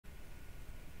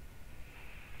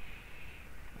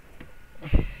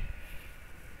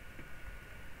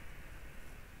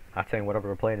Not saying whatever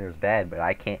we're playing is bad, but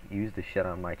I can't use this shit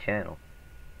on my channel.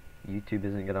 YouTube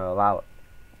isn't gonna allow it.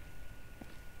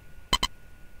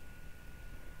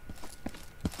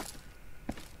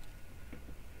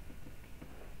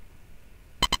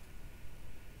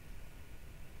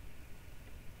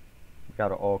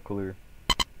 Got it all clear.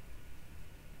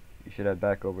 You should head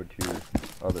back over to your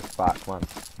other spot. Come on.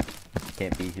 You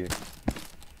can't be here.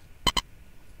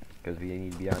 Because we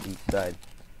need to be on each side,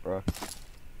 bro.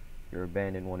 You're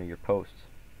abandoning one of your posts.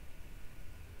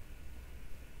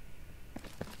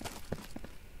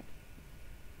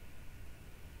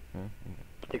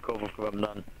 Take over from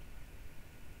none.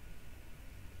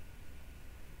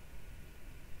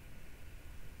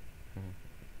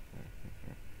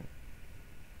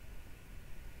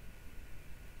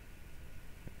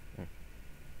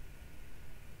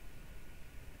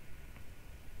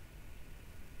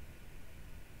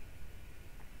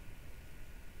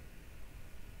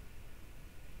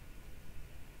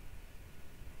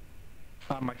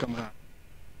 My camera.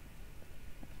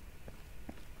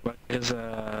 What is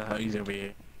easier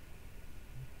way?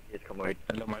 Yes, come on.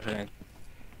 Hello, my friend.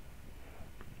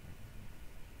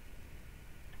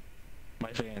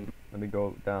 My friend. Let me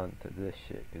go down to this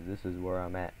shit, because this is where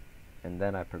I'm at. And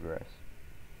then I progress.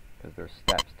 Because there's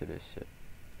steps to this shit.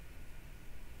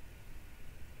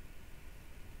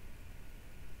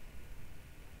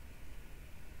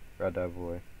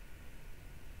 WWII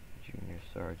Junior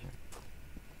Sergeant.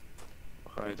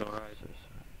 Alright.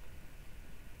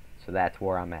 So that's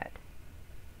where I'm at.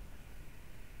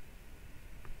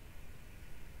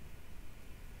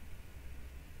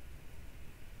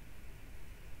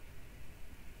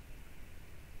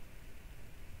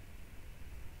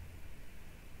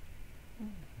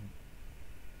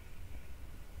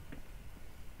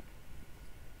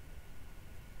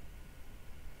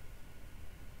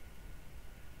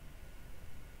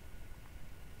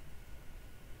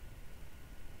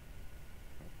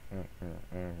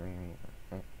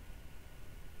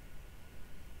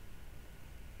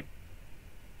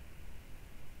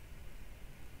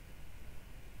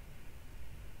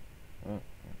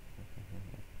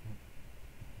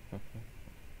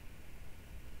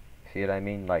 See what I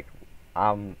mean? Like,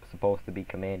 I'm supposed to be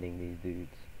commanding these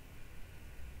dudes.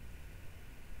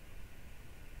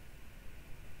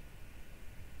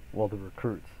 Well, the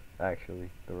recruits,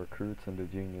 actually. The recruits and the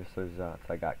junior sergeants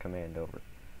I got command over.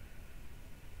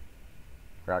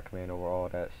 I got command over all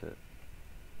that shit.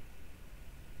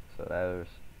 So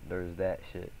there's that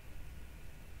shit.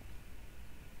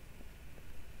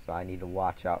 So I need to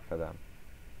watch out for them.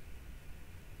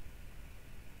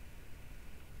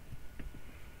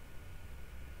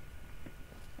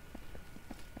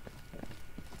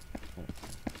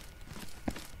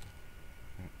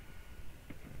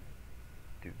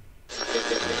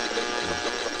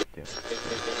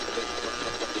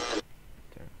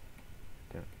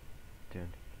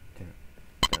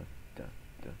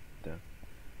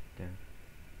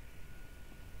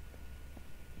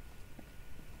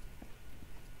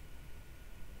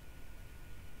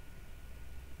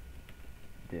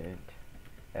 Didn't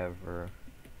ever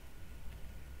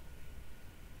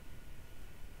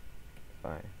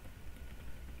find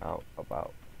out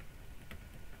about.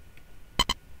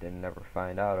 Didn't ever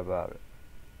find out about it.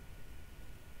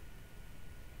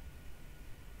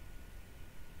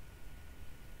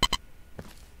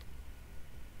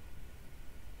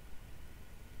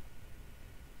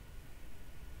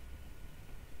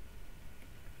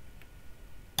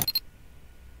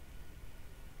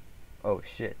 Oh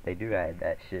shit, they do add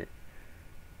that shit.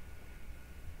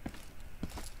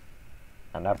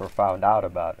 I never found out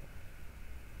about it.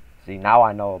 See, now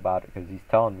I know about it because he's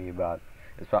telling me about it.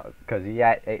 It's because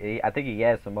I think he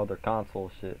has some other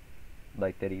console shit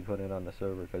like that he put in on the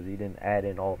server because he didn't add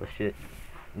in all the shit.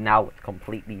 Now it's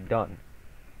completely done.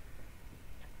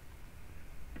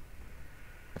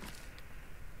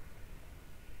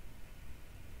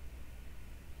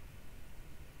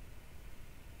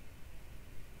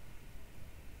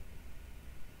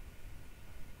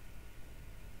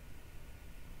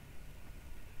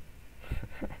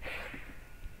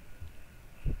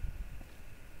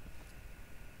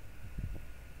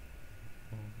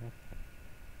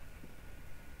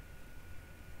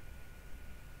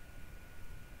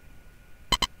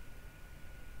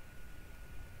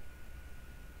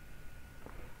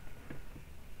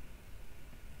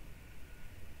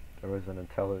 There was an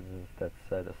intelligence that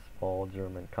said a small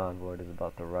German convoy is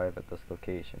about to arrive at this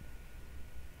location.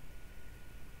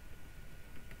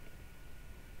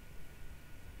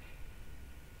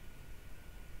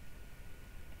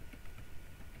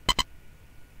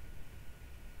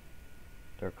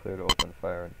 They're clear to open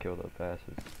fire and kill the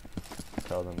passage.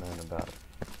 tell the men about it.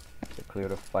 To clear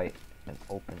the fight and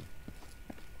open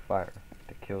fire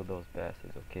to kill those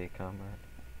bastards, okay, comrade?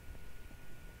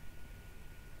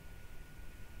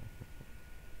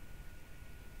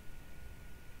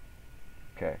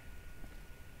 Okay.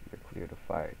 You're clear to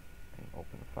fight and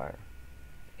open fire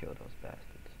to kill those bastards.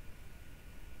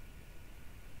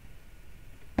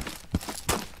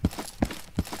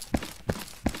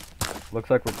 Looks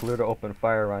like we're clear to open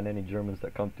fire on any Germans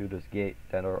that come through this gate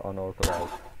that are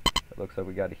unauthorized. It looks like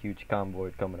we got a huge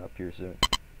convoy coming up here soon.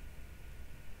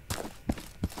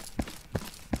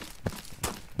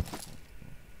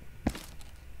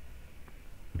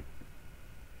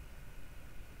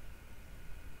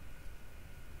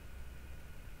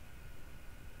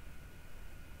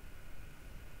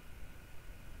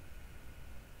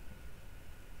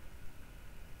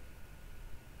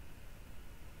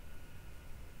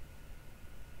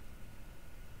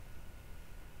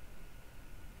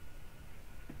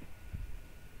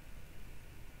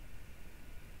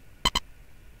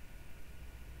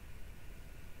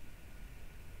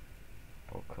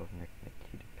 Polkovnik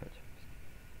Nikita Petrovsky.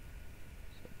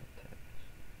 Sabotage.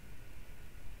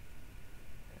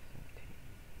 SMT.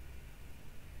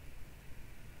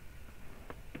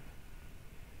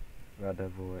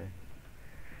 WWII.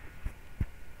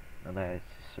 Allied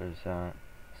Sergeant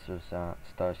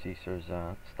Starcy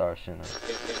Sergeant Starshina.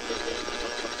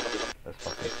 Let's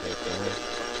fucking say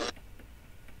it.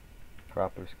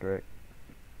 Proper script.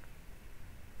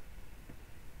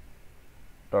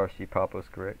 Starcy proper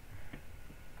script.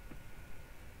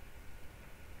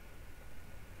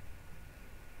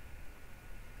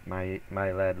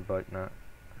 My lad lieutenant.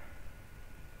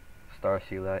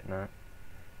 Starcy lieutenant.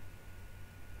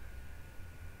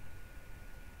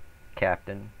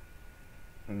 Captain.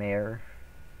 Mayor.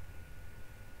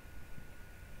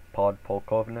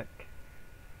 Podpolkovnik.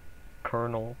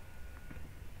 Colonel.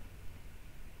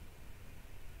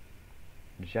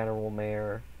 General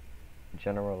Mayor.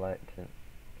 General Lieutenant.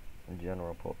 And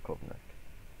General Polkovnik.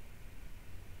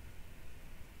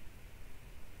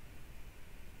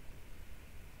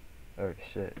 Oh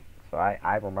shit. So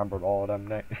I remembered all of them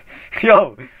names.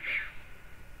 Yo!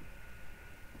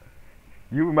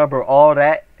 You remember all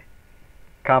that?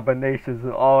 Combinations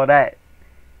of all that?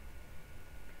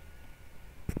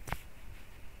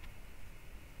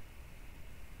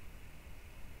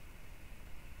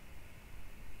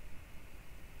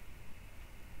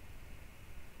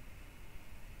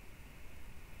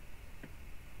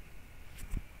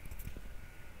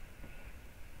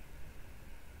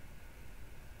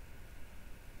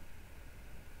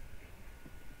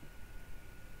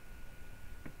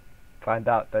 Find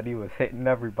out that he was hitting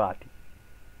everybody.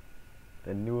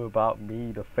 They knew about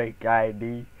me, the fake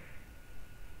ID.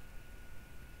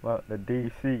 Well, the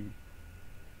DC.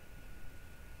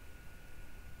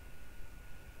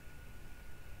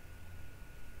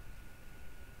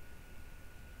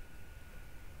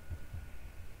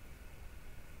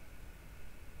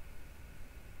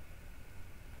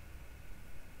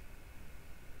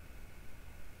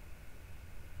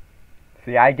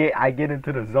 See, I get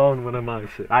into the zone when I'm on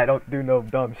shit. I don't do no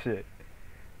dumb shit.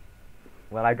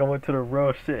 When I go into the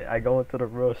real shit, I go into the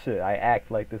real shit. I act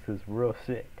like this is real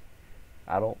shit.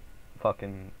 I don't play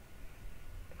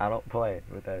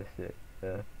with that shit.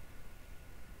 Yeah.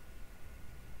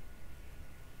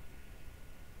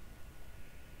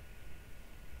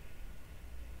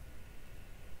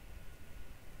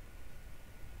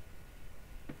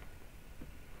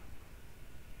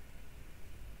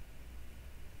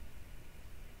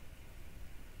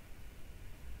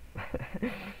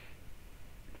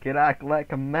 Can act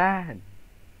like a man.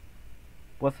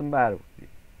 What's the matter with you?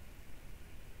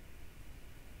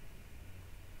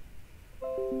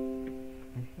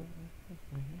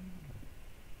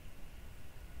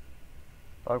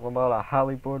 Talking about a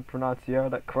Hollywood pronuncier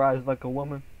that cries like a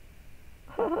woman?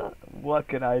 What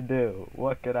can I do?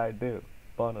 What can I do?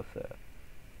 Bonusser.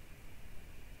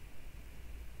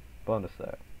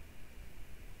 Bonusser.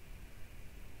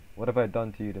 What have I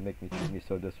done to you to make me treat me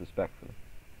so disrespectfully?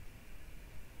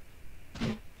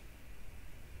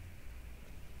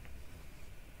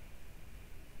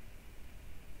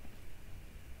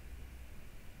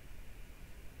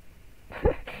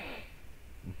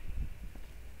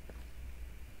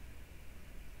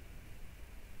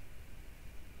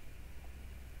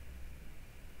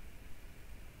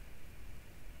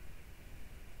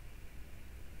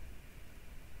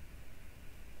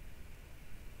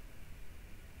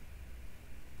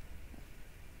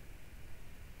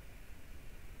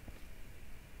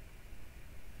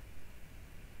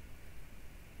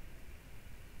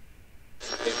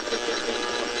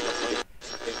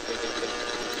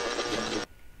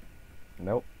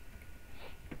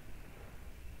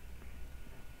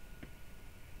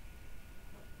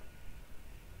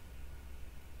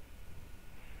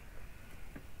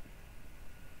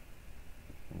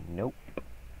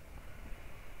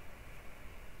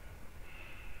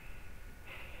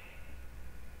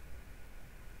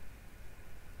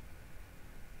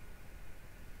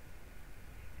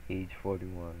 age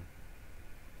 41.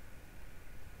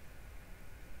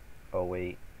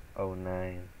 08,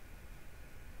 09,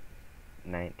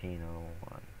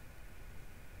 1901.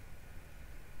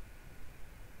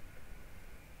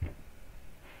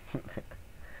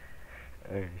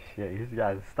 Oh shit, he's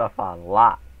got his stuff on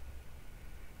lock.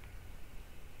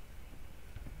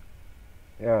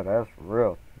 Yeah, that's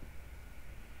real.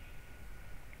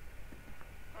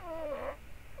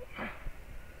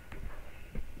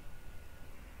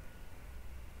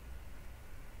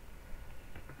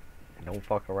 Don't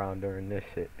fuck around during this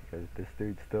shit because this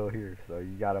dude's still here, so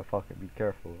you gotta fucking be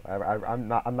careful. I'm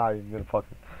not even gonna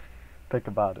fucking think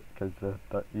about it because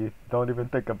you don't even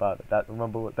think about it.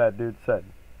 Remember what that dude said,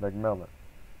 McMillan.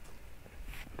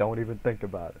 Don't even think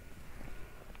about it.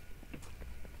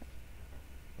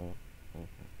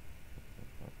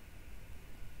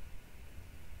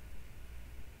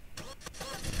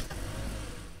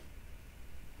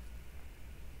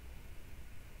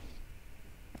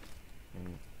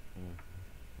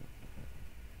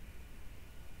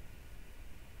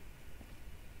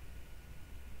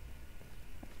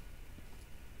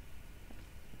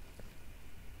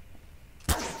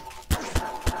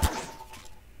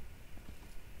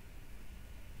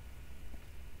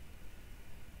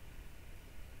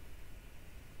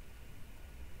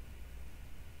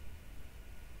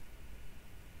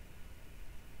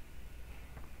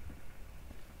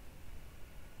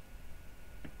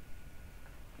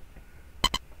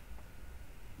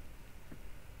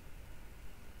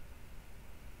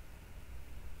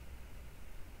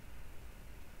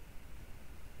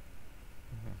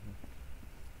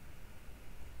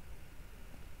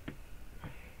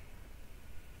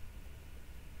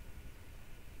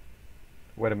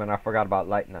 Wait a minute, I forgot about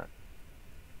Light Knot.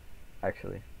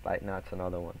 Actually, Light Knot's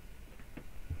another one.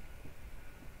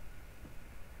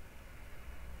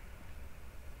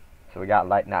 So we got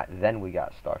Light Knot, then we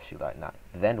got Starshoe Light Knot,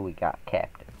 then we got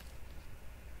Captain.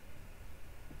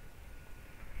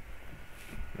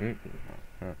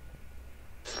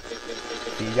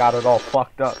 He got it all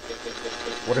fucked up.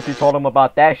 What if you told him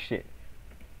about that shit?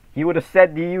 He would have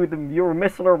said to you you were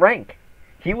missing a rank.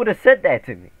 He would have said that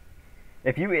to me.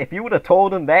 If you would have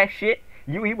told him that shit,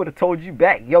 he would have told you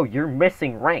back, yo, you're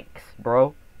missing ranks,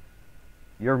 bro.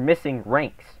 You're missing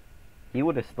ranks. He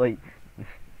would have like,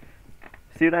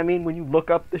 see what I mean when you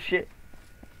look up the shit?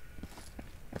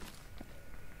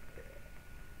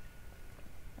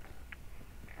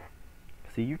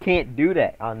 See, you can't do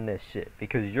that on this shit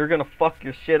because you're gonna fuck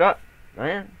your shit up,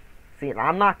 man. See,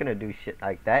 I'm not gonna do shit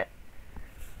like that.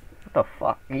 What the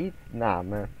fuck? Nah,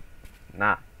 man.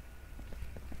 Nah.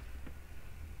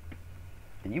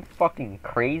 Are you fucking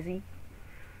crazy?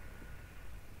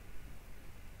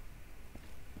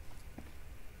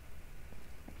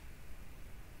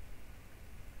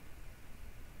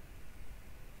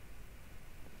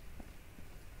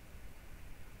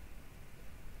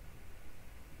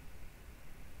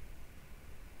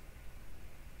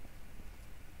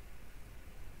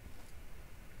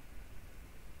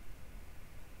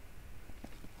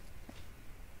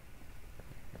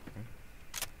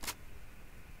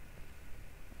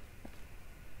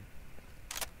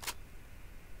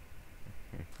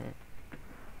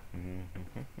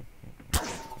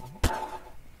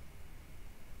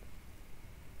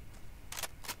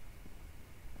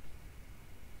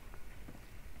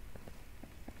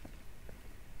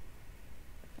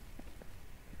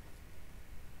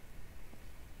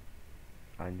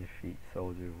 On your feet,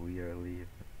 soldier, we are leaving.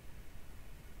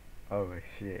 Oh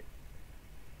shit.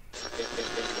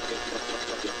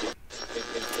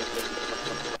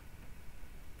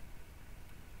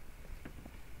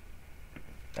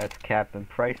 That's Captain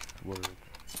Price's words.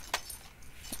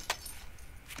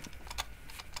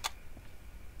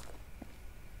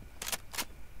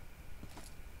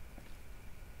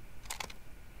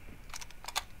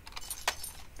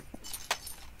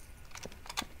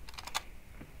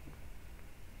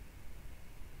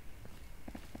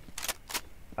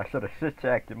 I should have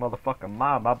shit-jacked your motherfucking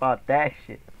mom. How about that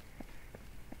shit?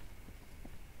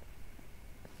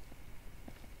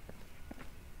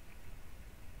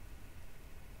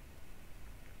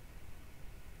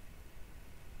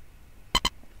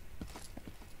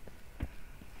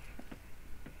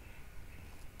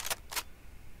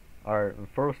 Alright, the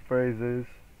first phrase is,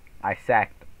 I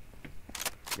sacked him.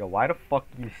 Yo, why the fuck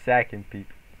you sacking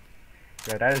people?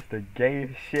 Yo, that is the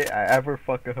gayest shit I ever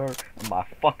fucking heard in my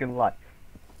fucking life.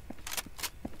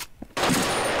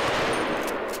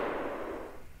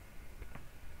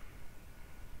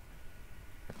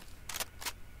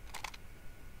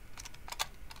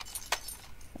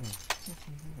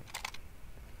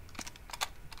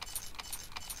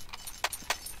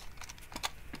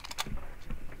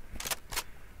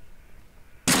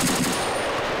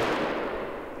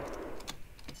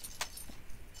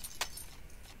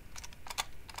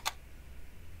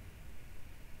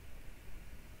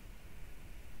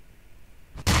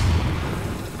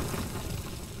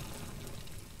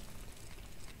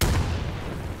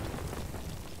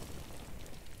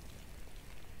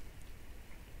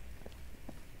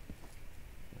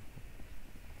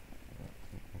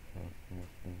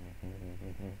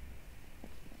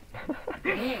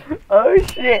 Oh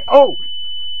shit! Oh!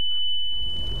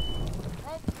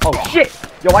 Oh shit!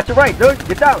 Yo, watch your right, dude!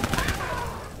 Get down!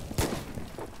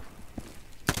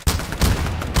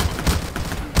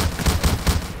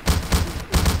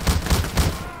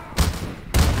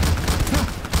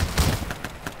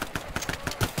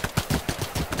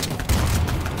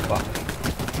 Fuck.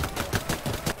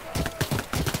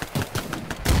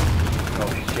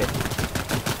 Oh shit.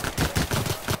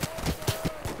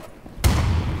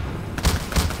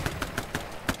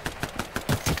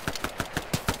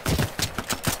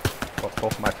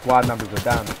 Both my squad members are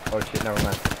down. Oh shit, never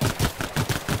mind.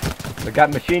 They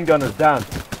got machine gunners down.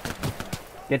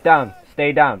 Get down.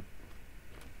 Stay down.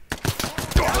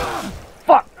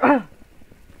 Fuck!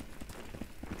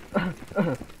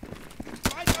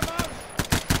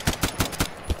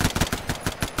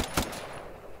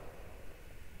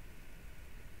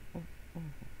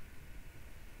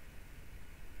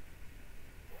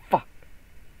 Fuck.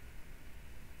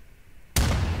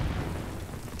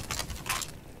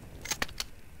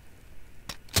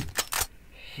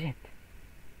 Shit.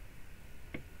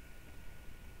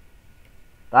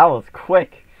 That was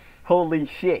quick. Holy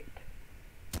shit.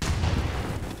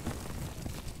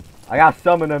 I got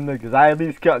some of them niggas. I at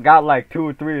least got like 2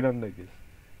 or 3 of them niggas.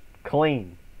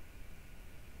 Clean.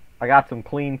 I got some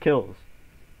clean kills.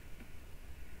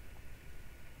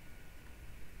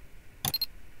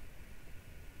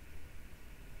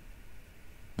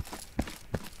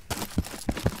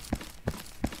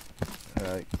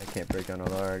 I can't break on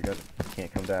LR. I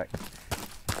can't come back.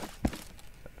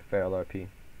 Fair LRP.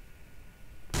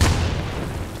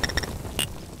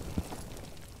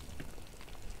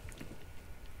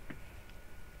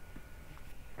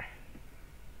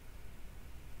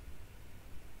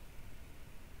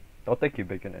 Don't think you're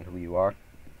bigger than who you are.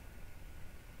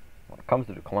 When it comes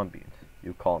to the Colombians,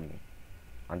 you call me.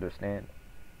 Understand?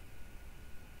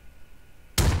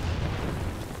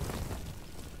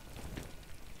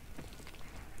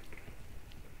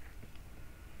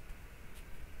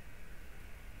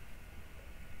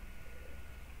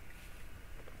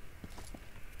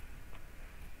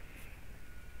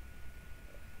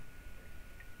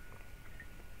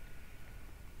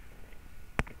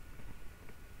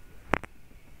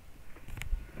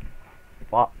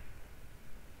 Fuck.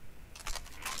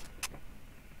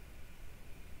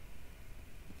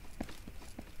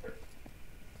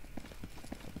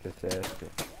 This ass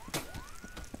shit.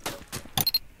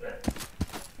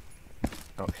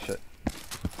 Oh shit.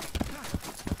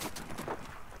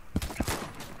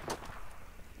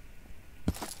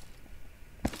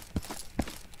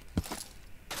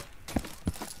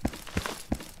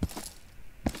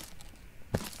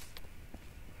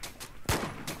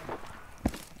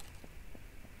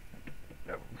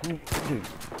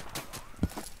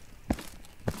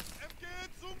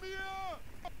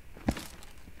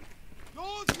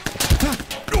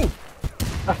 Dude.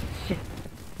 Ah, shit.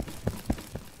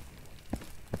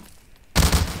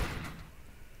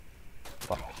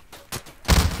 Fuck.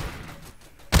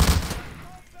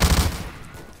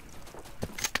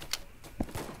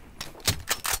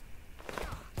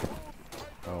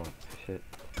 Oh, shit.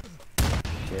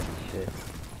 Shit, shit.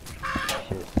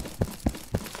 Shit.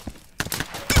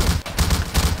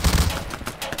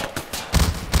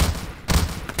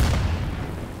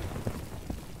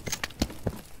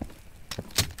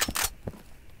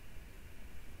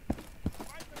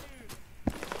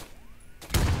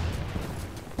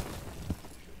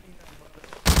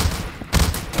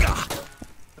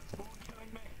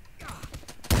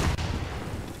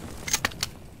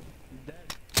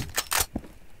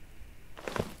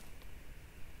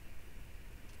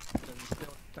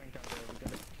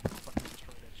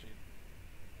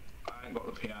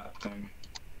 Thing.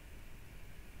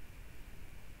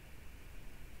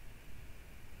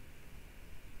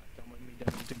 Come with me,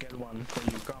 I need to get one for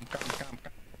you. Come.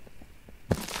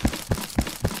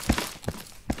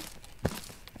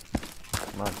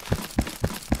 Come on.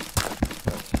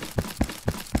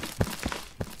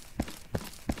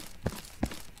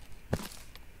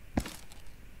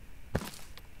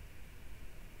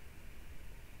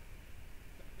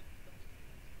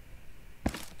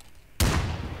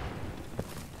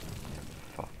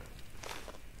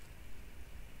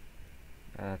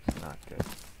 That's not good.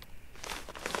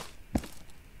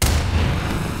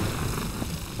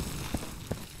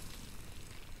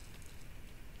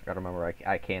 Gotta remember,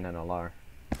 I can't NLR.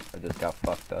 I just got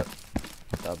fucked up.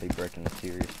 I'll be breaking the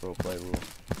serious roleplay rule.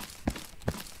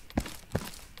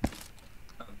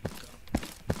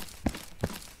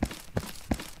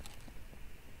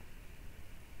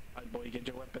 Alright boy, get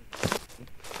your weapon.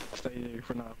 Stay there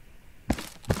for now.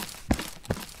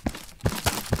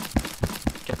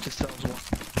 got yourselves one.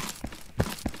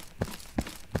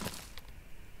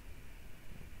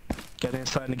 Get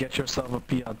inside and get yourself a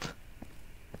Piat.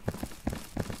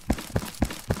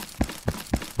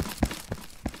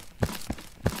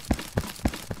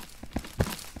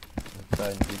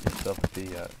 Inside and get yourself a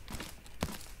Fiat.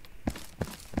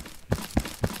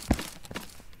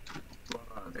 What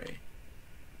are they?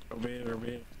 Over here, over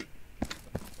here.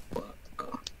 What?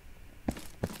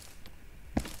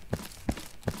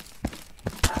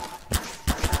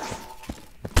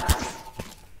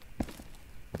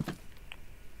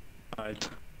 Alright.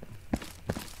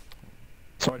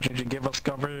 Sergeant, you give us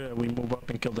cover and we move up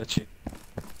and kill that shit.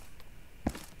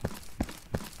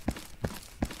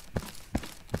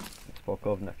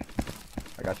 Spolkovnik.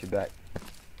 I got you back.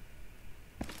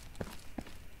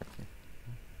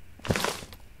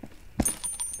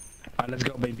 Alright, let's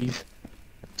go, babies.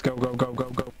 Let's go, go, go, go,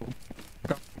 go.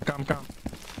 Come, come, come.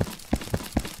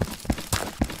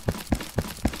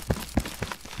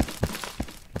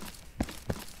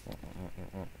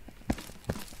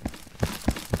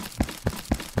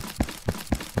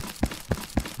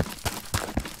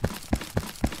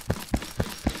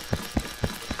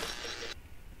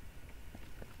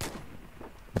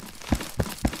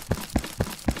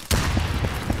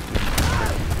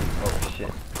 Oh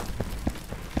shit.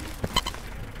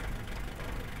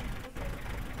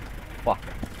 Fuck.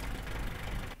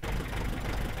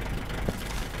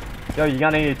 Yo, you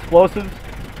got any explosives?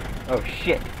 Oh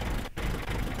shit.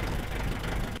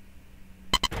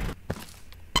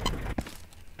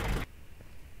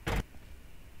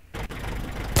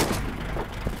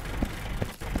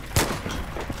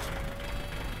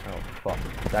 Oh fuck.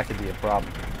 That could be a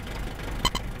problem.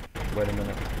 Wait a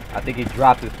minute. I think he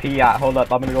dropped his PI. Hold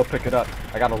up, I'm gonna go pick it up.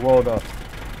 I gotta roll it up.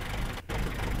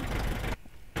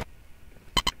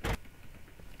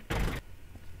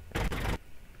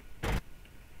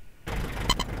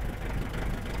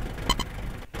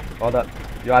 Hold up.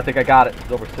 Yo, I think I got it.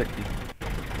 It's over 60.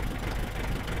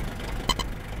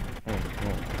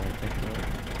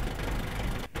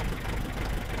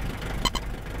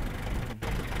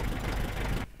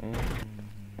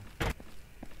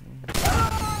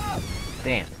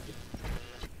 Damn.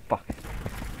 Fuck.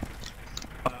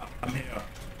 I'm here.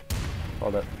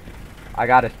 Hold up. I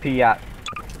got his PI.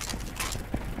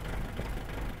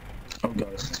 Oh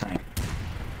god, it's time.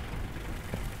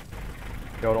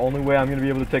 Yo, the only way I'm gonna be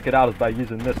able to take it out is by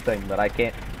using this thing, but I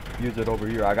can't use it over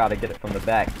here. I gotta get it from the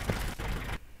back.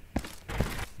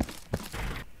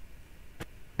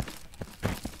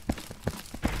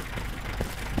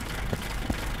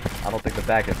 I don't think the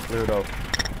back is clear though.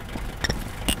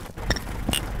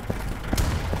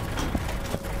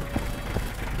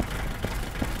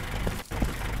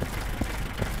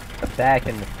 The back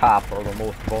and the top are the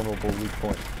most vulnerable weak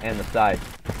points, and the sides.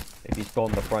 If you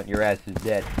storm the front, your ass is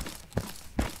dead.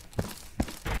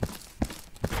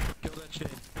 Kill that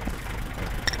shit.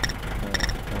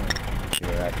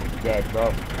 Your ass is dead,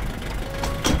 bro.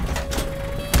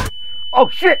 Oh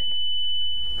shit!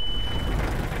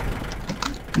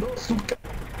 No, suka.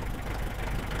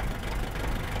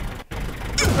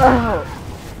 Oh.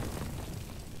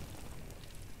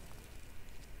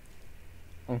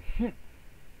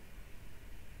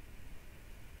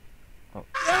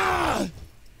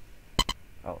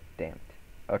 Oh, damn it.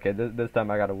 Okay, this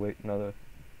time I gotta wait another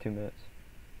 2 minutes.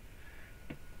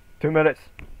 2 minutes!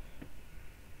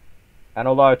 And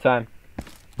a lot of time.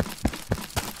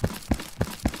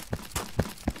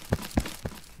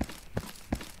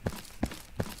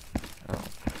 Oh,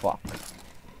 fuck.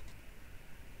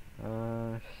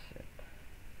 Shit.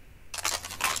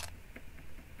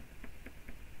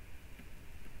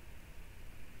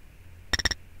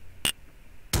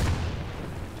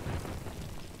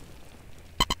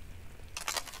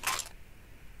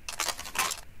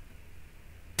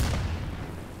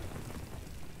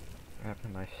 What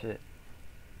happened to my shit?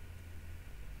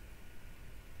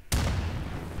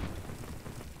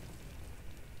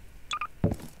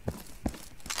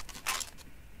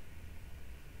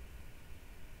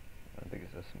 I think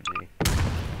it's SMG.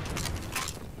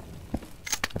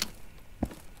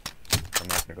 I'm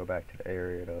not gonna go back to the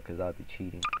area though, cause I'd be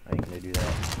cheating. I ain't gonna do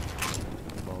that.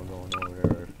 I'm only going over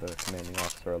there if the commanding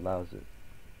officer allows it.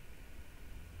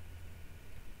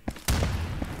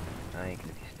 I ain't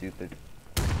gonna be stupid.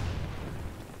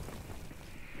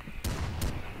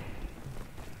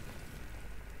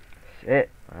 Shit,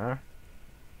 huh?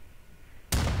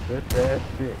 Good ass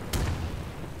shit.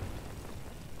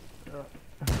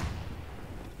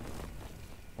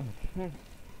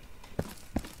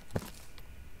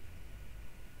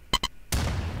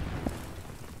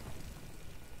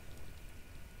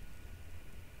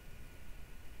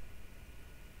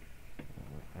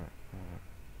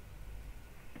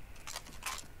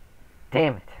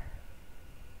 Damn it.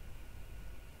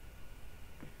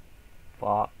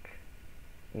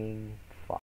 Fucking